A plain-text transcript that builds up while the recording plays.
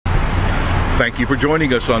Thank you for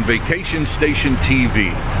joining us on Vacation Station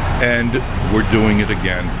TV. And we're doing it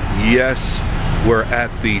again. Yes, we're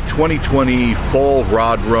at the 2020 Fall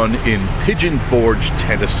Rod Run in Pigeon Forge,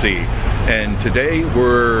 Tennessee. And today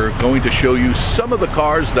we're going to show you some of the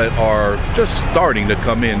cars that are just starting to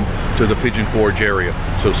come in to the Pigeon Forge area.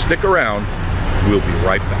 So stick around, we'll be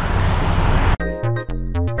right back.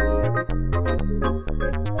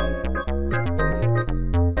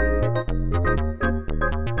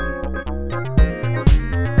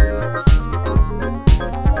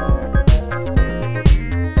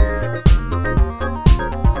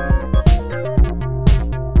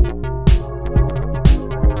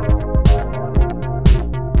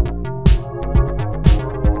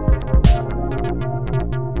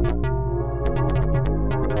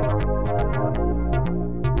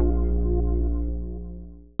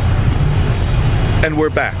 And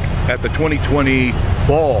we're back at the 2020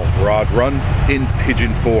 Fall Rod Run in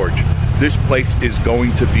Pigeon Forge. This place is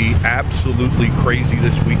going to be absolutely crazy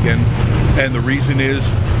this weekend, and the reason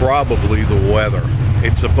is probably the weather.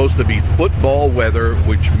 It's supposed to be football weather,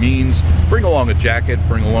 which means bring along a jacket,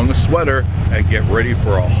 bring along a sweater, and get ready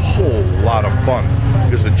for a whole lot of fun.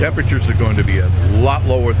 Because the temperatures are going to be a lot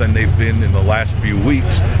lower than they've been in the last few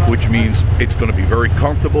weeks, which means it's going to be very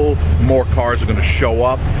comfortable. More cars are going to show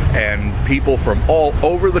up, and people from all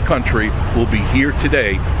over the country will be here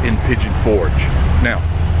today in Pigeon Forge. Now,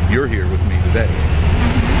 you're here with me today.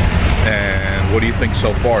 And what do you think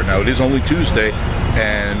so far? Now, it is only Tuesday,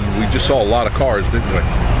 and we just saw a lot of cars, didn't we?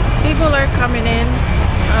 People are coming in.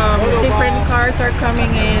 Different cars are coming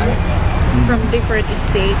in from different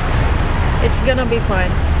states. It's gonna be fun.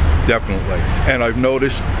 Definitely. And I've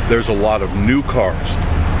noticed there's a lot of new cars.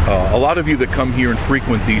 A lot of you that come here and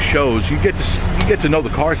frequent these shows, you get to know the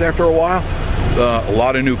cars after a while. A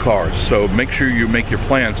lot of new cars, so make sure you make your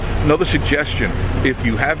plans. Another suggestion, if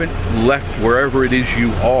you haven't left wherever it is you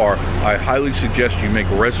are, I highly suggest you make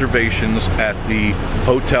reservations at the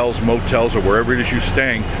hotels, motels, or wherever it is you're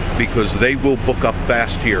staying, because they will book up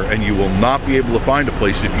fast here, and you will not be able to find a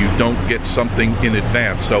place if you don't get something in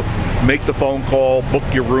advance. So make the phone call, book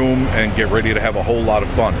your room, and get ready to have a whole lot of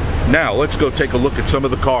fun. Now, let's go take a look at some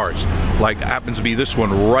of the cars, like happens to be this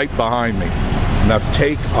one right behind me. Now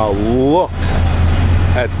take a look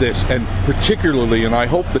at this, and particularly, and I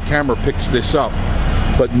hope the camera picks this up,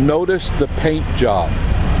 but notice the paint job.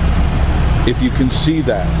 If you can see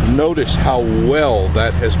that, notice how well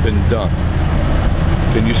that has been done.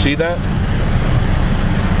 Can you see that?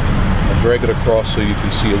 I'll drag it across so you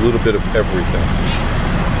can see a little bit of everything.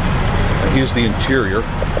 Now here's the interior.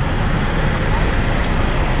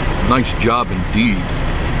 Nice job indeed.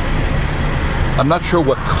 I'm not sure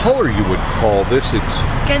what color you would call this. It's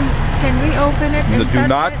Can we open it and do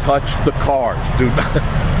not touch the cars. Do not.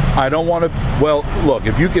 I don't want to. Well, look,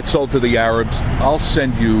 if you get sold to the Arabs, I'll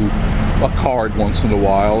send you a card once in a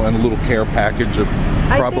while and a little care package of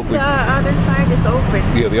probably. I think the other side is open.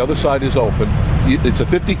 Yeah, the other side is open. It's a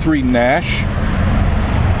 '53 Nash,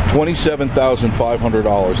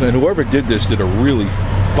 $27,500, and whoever did this did a really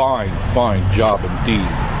fine job indeed.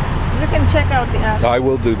 You can check out the app. I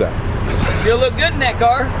will do that. You'll look good in that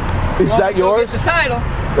car. Is that yours? Get the title.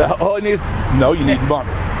 All it needs. No, you need money.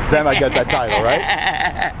 Then I get that title,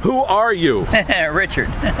 right? Who are you? Richard.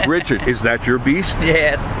 Richard, is that your beast?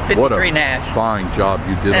 Yeah, it's 53 what a Nash. Fine job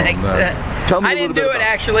you did Thanks. on that. Tell me I a little didn't bit do it about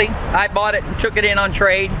actually. I bought it and took it in on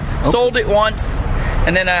trade. Okay. Sold it once,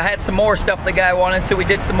 and then I had some more stuff the guy wanted, so we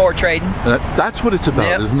did some more trading. That's what it's about,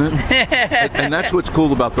 yep. Isn't it? And that's what's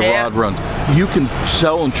cool about the rod runs. You can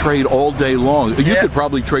sell and trade all day long. You could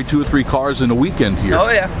probably trade 2 or 3 cars in a weekend here. Oh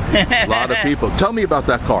yeah. A lot of people. Tell me about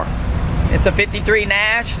that car. It's a 53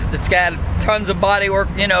 Nash. It's got tons of body work,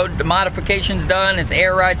 you know, the modifications done. It's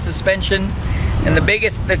air ride suspension. And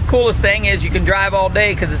the coolest thing is you can drive all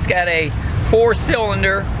day because it's got a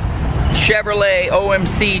 4-cylinder Chevrolet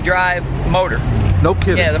OMC drive motor. No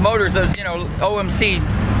kidding. Yeah, the motor's a, you know, OMC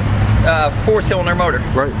 4-cylinder motor.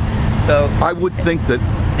 Right. So I would think that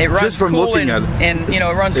it runs just from cool looking at it, and you know,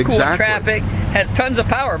 it runs cool in traffic, has tons of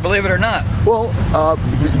power, believe it or not. Well,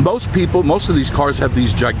 most of these cars have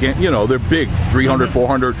these gigantic, you know, they're big, 300,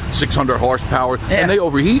 400, 600 horsepower, and they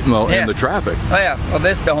overheat in the traffic. Oh yeah, well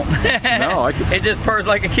this don't. No, it just purrs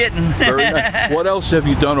like a kitten. Very nice. What else have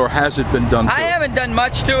you done, or has it been done to I haven't done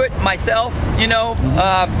much to it myself, you know.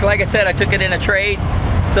 Like I said, I took it in a trade,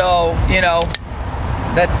 so, you know,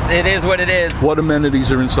 it is what it is. What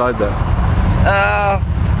amenities are inside that?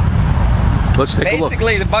 Let's take a look.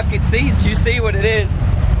 Basically, the bucket seats, you see what it is,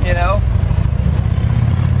 you know.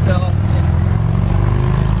 So,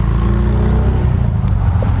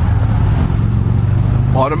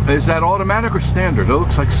 Is that automatic or standard? It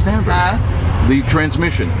looks like standard. The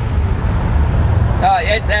transmission.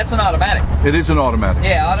 That's an automatic. It is an automatic.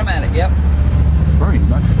 Yeah, automatic. Yep. Very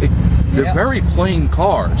nice. They're Yep. very plain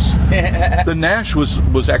cars. The Nash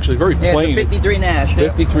was actually very plain. Yeah, 53 Nash.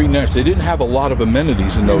 Yep. 53 Nash. They didn't have a lot of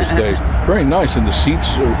amenities in those days. Very nice, and the seats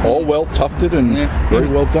are all well tufted and very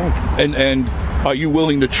well done. And are you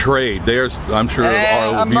willing to trade? There's, I'm sure,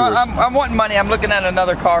 our viewers. I'm wanting money. I'm looking at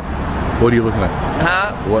another car. What are you looking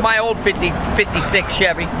at? What? My old 56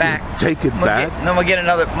 Chevy back. Take it back? Then we'll get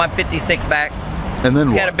my 56 back. And then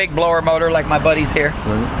It's what? got a big blower motor like my buddies here.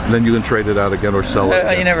 Then you can trade it out again or sell it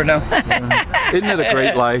again. You never know. Isn't it a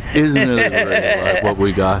great life? Isn't it a great life, what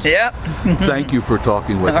we got? Yep. Thank you for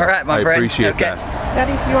talking with me. All right, my friend. I appreciate Okay. that. That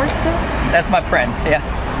is yours still? That's my friend's, yeah.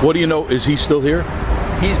 What do you know? Is he still here?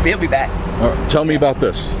 He'll be back. Tell me about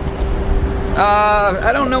this.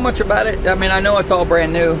 I don't know much about it. I mean, I know it's all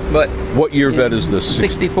brand new, but... What year vet is this?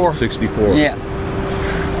 64. 64. Yeah.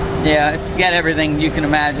 Yeah, it's got everything you can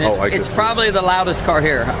imagine. It's probably the loudest car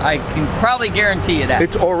here. I can probably guarantee you that.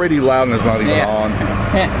 It's already loud and it's not even on.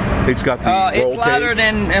 It's got the roll It's louder cage.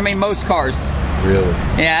 than, I mean, most cars. Really?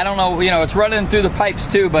 Yeah, I don't know, you know, it's running through the pipes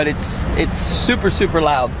too, but it's super, super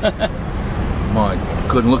loud. My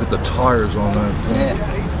goodness, look at the tires on that.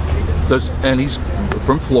 And he's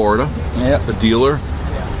from Florida. Yep. The dealer.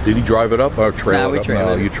 Did he drive it up or trail No, it up?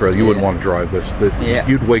 trailed it. You trail. You wouldn't want to drive this.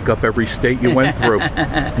 You'd wake up every state you went through.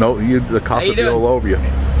 No, the cops would be all over you.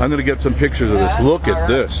 I'm going to get some pictures of this. Look at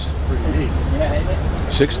this.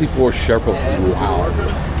 64 Chevrolet. Wow.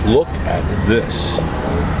 Look at this.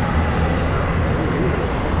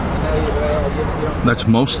 That's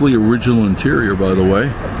mostly original interior, by the way.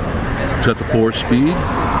 It's got the 4-speed.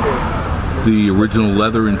 The original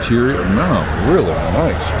leather interior. No, really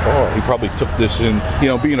nice car. He probably took this in, you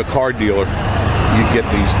know, being a car dealer, you get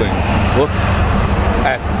these things. Look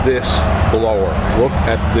at this blower. Look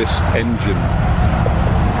at this engine.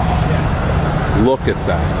 Look at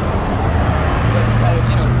that.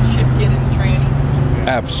 You know, ship kit and tranny.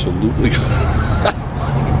 Absolutely.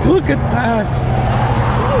 Look at that.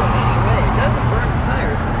 Anyway, it doesn't burn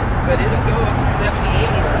tires, but it'll go up to 70,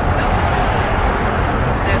 80.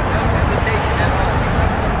 There's no hesitation at all.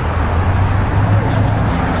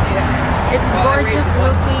 It's gorgeous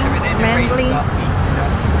looking, manly.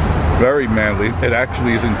 Very manly. It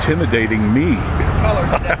actually is intimidating me.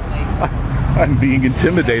 I'm being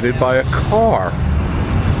intimidated by a car.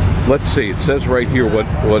 Let's see. It says right here what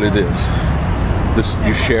it is. This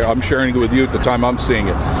you share. I'm sharing it with you at the time I'm seeing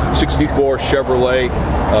it. 64 Chevrolet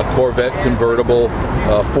Corvette convertible,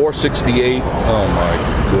 468. Oh my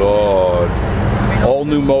God! All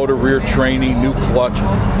new motor, rear tranny, new clutch.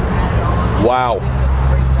 Wow.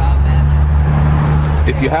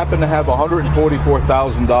 If you happen to have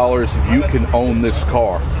 $144,000, you can own this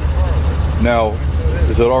car. Now,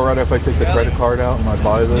 is it all right if I take the credit card out and I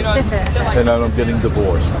buy this? And then I'm getting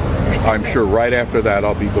divorced. I'm sure right after that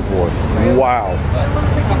I'll be divorced. Wow.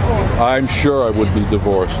 I'm sure I would be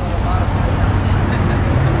divorced.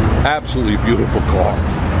 Absolutely beautiful car.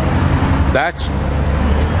 That's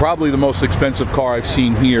probably the most expensive car I've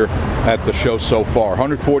seen here at the show so far.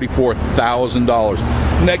 $144,000.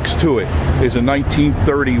 Next to it is a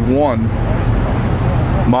 1931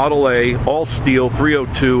 Model A, all steel,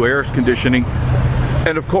 302, air conditioning,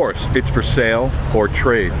 and of course, it's for sale or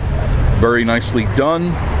trade. Very nicely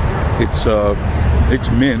done. It's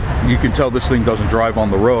mint. You can tell this thing doesn't drive on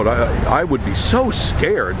the road. I would be so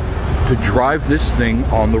scared to drive this thing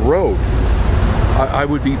on the road. I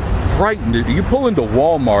would be frightened. You pull into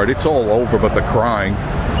Walmart, it's all over but the crying.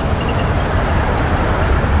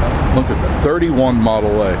 Look at the 31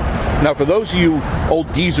 Model A. Now, for those of you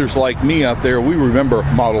old geezers like me out there, we remember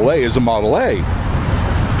Model A as a Model A.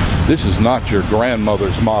 This is not your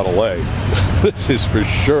grandmother's Model A. This is for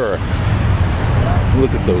sure.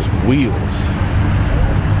 Look at those wheels.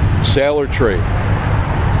 Sailor trade.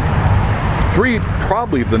 Three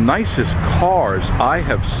probably the nicest cars I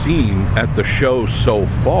have seen at the show so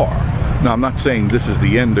far. Now, I'm not saying this is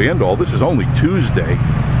the end all. This is only Tuesday,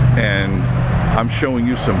 and I'm showing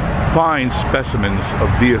you some fine specimens of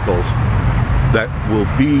vehicles that will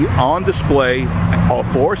be on display or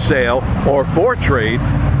for sale or for trade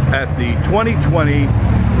at the 2020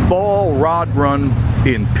 Fall Rod Run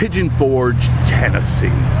in Pigeon Forge,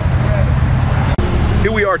 Tennessee.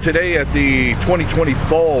 Here we are today at the 2020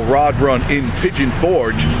 Fall Rod Run in Pigeon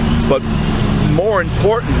Forge, but more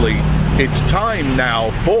importantly, it's time now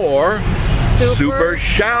for Super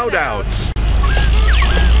Shoutouts.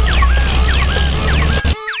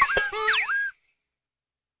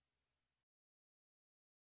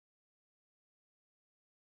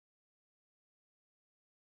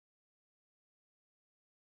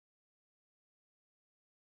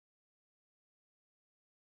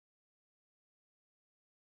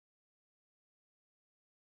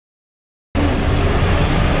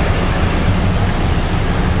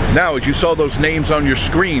 Now, as you saw those names on your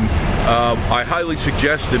screen, I highly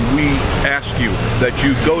suggest and we ask you that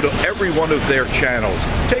you go to every one of their channels,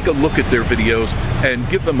 take a look at their videos, and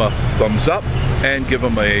give them a thumbs up, and give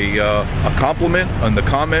them a compliment in the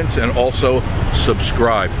comments, and also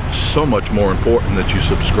subscribe. So much more important that you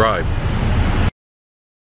subscribe.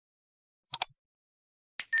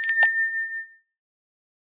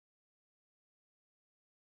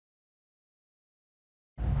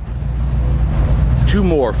 Two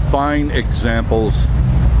more fine examples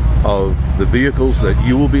of the vehicles that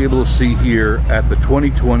you will be able to see here at the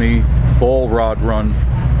 2020 Fall Rod Run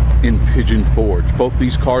in Pigeon Forge. Both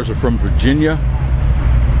these cars are from Virginia.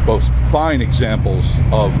 Both fine examples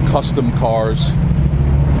of custom cars.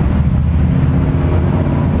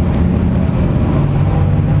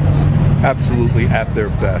 Absolutely at their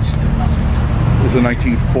best. This is a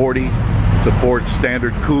 1940. It's a Ford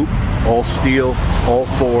Standard Coupe, all steel, all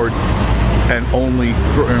Ford, and only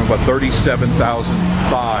about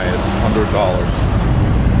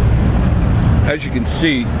 $37,500. As you can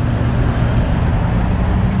see,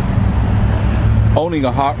 owning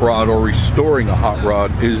a hot rod or restoring a hot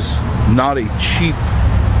rod is not a cheap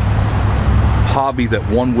hobby that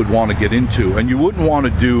one would want to get into, and you wouldn't want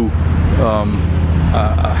to do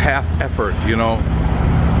a half effort, you know,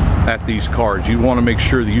 at these cars. You want to make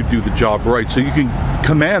sure that you do the job right so you can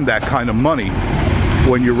command that kind of money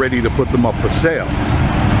when you're ready to put them up for sale.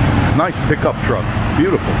 Nice pickup truck,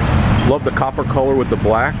 beautiful. Love the copper color with the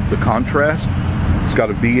black, the contrast. It's got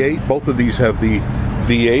a V8. Both of these have the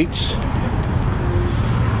V8s,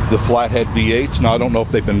 the flathead V8s. Now I don't know if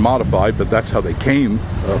they've been modified, but that's how they came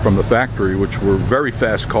from the factory, which were very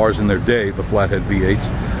fast cars in their day, the flathead V8s.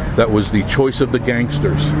 That was the choice of the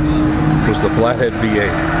gangsters, was the flathead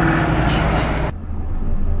V8.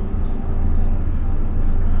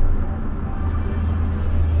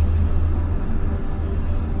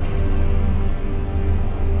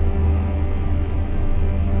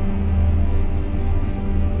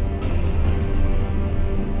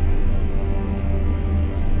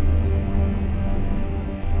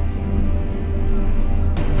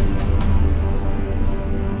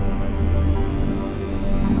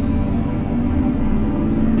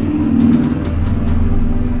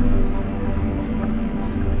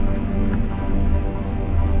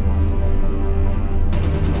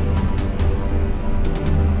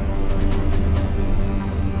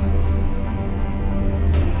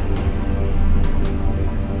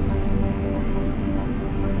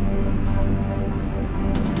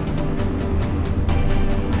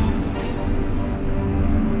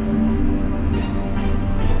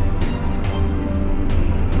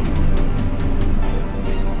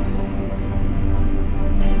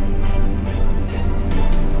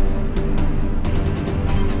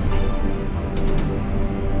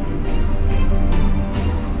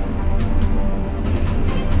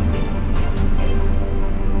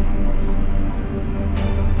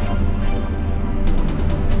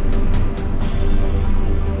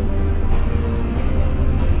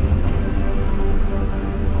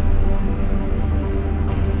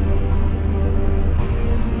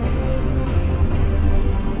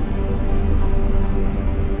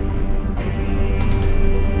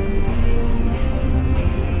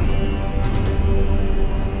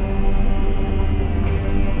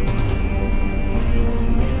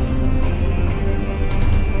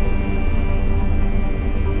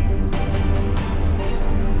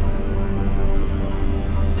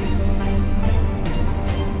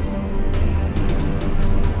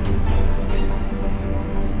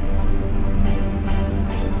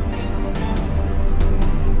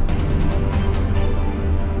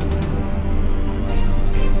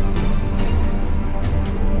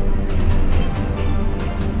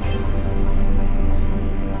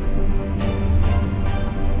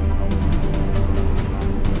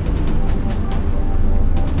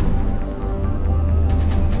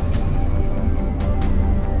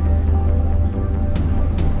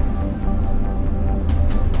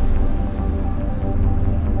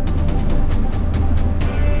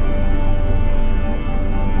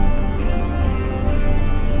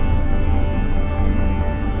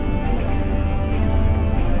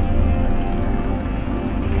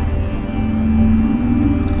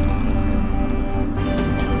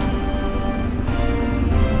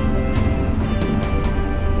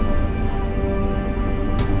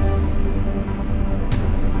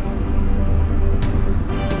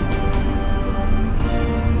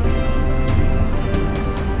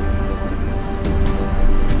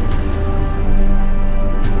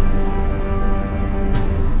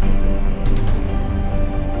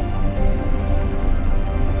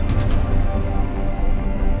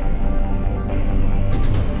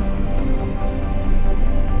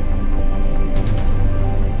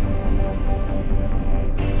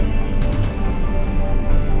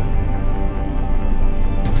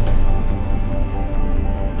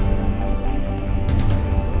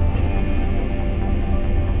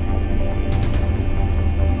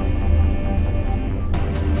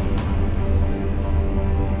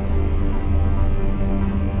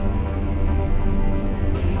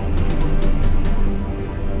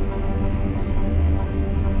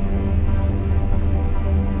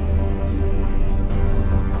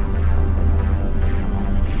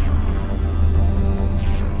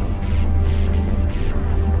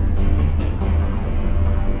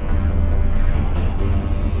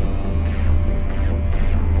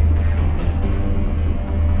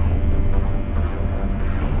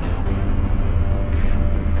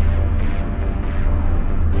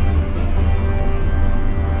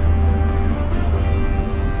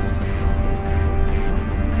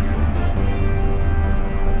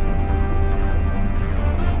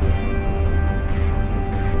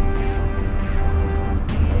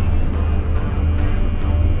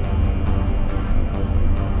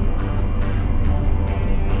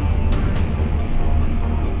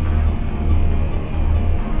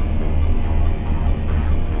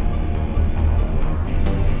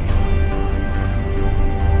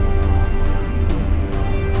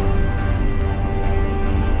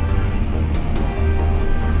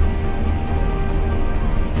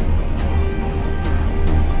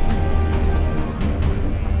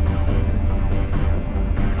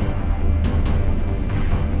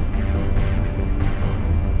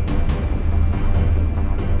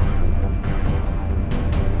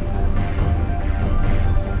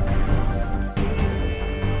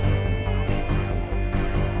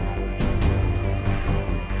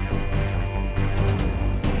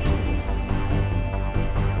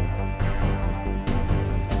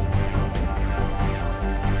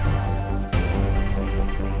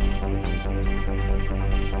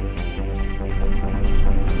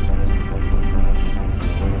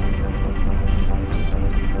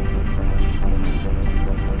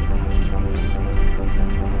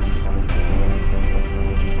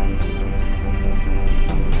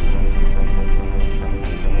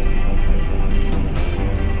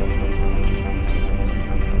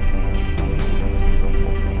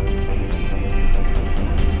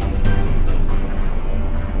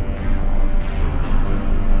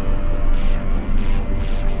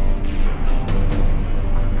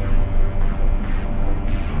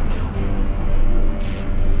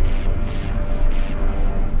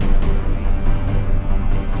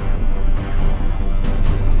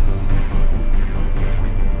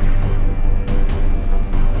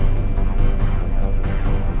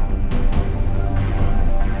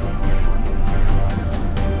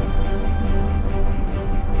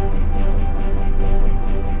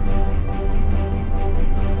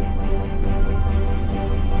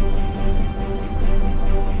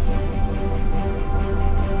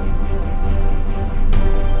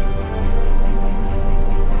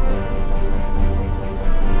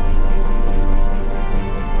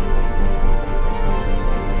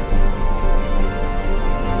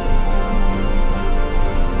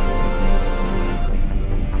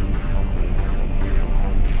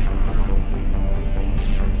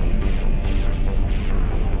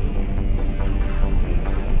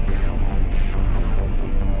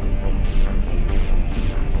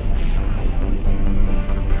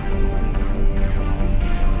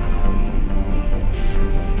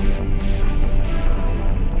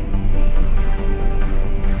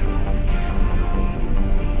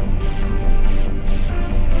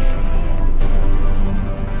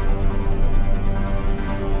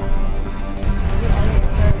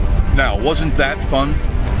 Wasn't that fun?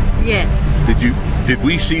 Yes, Did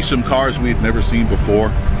we see some cars we had never seen before?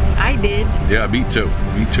 I did. Yeah, me too.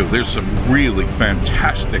 Me too. There's some really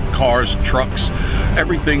fantastic cars, trucks,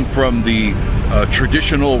 everything from the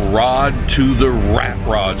traditional rod to the rat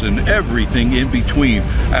rods and everything in between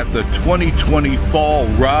at the 2020 Fall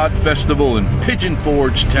Rod Festival in Pigeon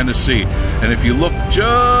Forge, Tennessee. And if you look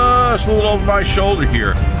just a little over my shoulder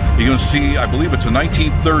here, you're going to see, I believe it's a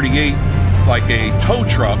 1938, like a tow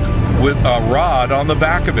truck with a rod on the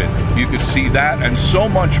back of it. You can see that and so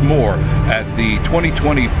much more at the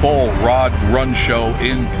 2020 Fall Rod Run Show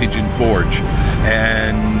in Pigeon Forge.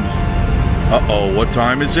 And uh-oh, what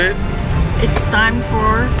time is it? It's time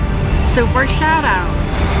for Super Shout Out.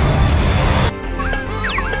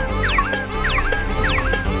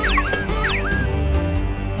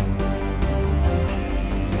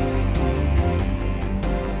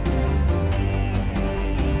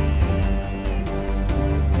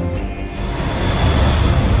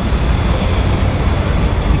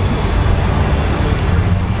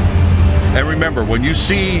 And remember, when you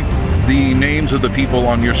see the names of the people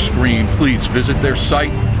on your screen, please visit their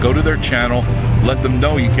site, go to their channel, let them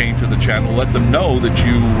know you came to the channel, let them know that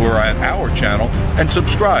you were at our channel, and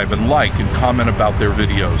subscribe and like and comment about their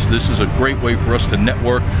videos. This is a great way for us to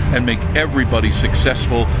network and make everybody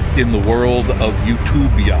successful in the world of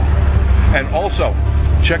YouTubia. And also,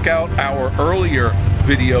 check out our earlier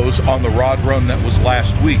videos on the Rod Run that was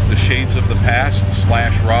last week, the Shades of the Past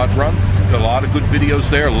 / Rod Run. A lot of good videos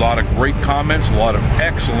there, a lot of great comments, a lot of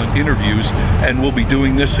excellent interviews, and we'll be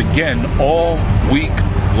doing this again all week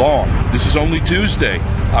long. This is only Tuesday.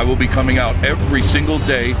 I will be coming out every single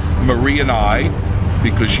day, Marie and I,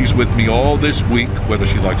 because she's with me all this week, whether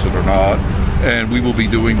she likes it or not, and we will be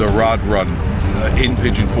doing the Rod Run in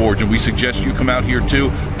Pigeon Forge. And we suggest you come out here too.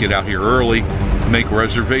 Get out here early, make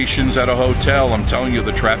reservations at a hotel. I'm telling you,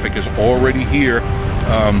 the traffic is already here.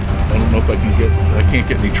 I don't know if I can't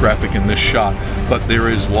get any traffic in this shot, but there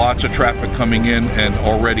is lots of traffic coming in, and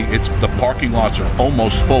already the parking lots are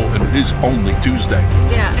almost full, and it is only Tuesday.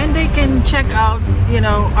 Yeah, and they can check out,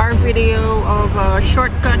 our video of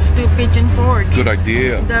shortcuts to Pigeon Forge. Good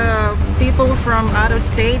idea. The people from out of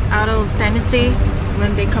state, out of Tennessee,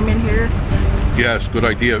 when they come in here. Yes, good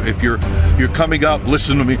idea. If you're coming up,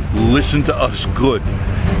 listen to me, listen to us good.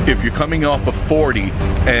 If you're coming off of 40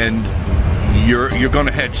 and you're going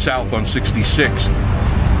to head south on 66,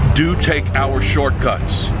 do take our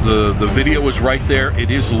shortcuts. The video is right there.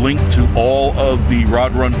 It is linked to all of the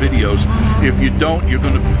Rod Run videos. If you don't, you're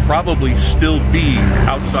going to probably still be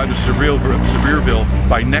outside of Sevierville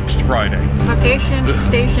by next Friday. Vacation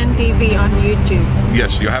Station TV on YouTube.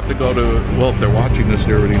 Yes, you have to go to, well, if they're watching this,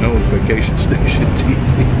 they already know it's Vacation Station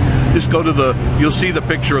TV. Just go to you'll see the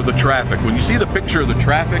picture of the traffic. When you see the picture of the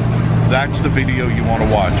traffic, that's the video you want to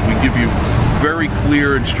watch. We give you very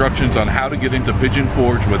clear instructions on how to get into Pigeon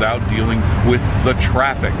Forge without dealing with the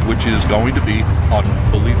traffic, which is going to be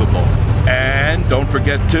unbelievable. And don't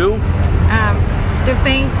forget to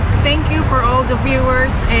thank you for all the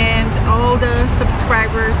viewers and all the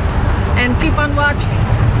subscribers, and keep on watching.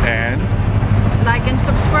 And like and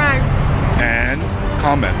subscribe. And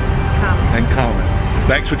comment. And comment.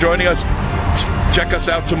 Thanks for joining us. Check us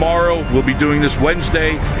out tomorrow. We'll be doing this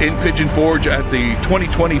Wednesday in Pigeon Forge at the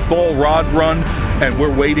 2020 Fall Rod Run, and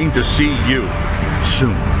we're waiting to see you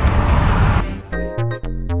soon.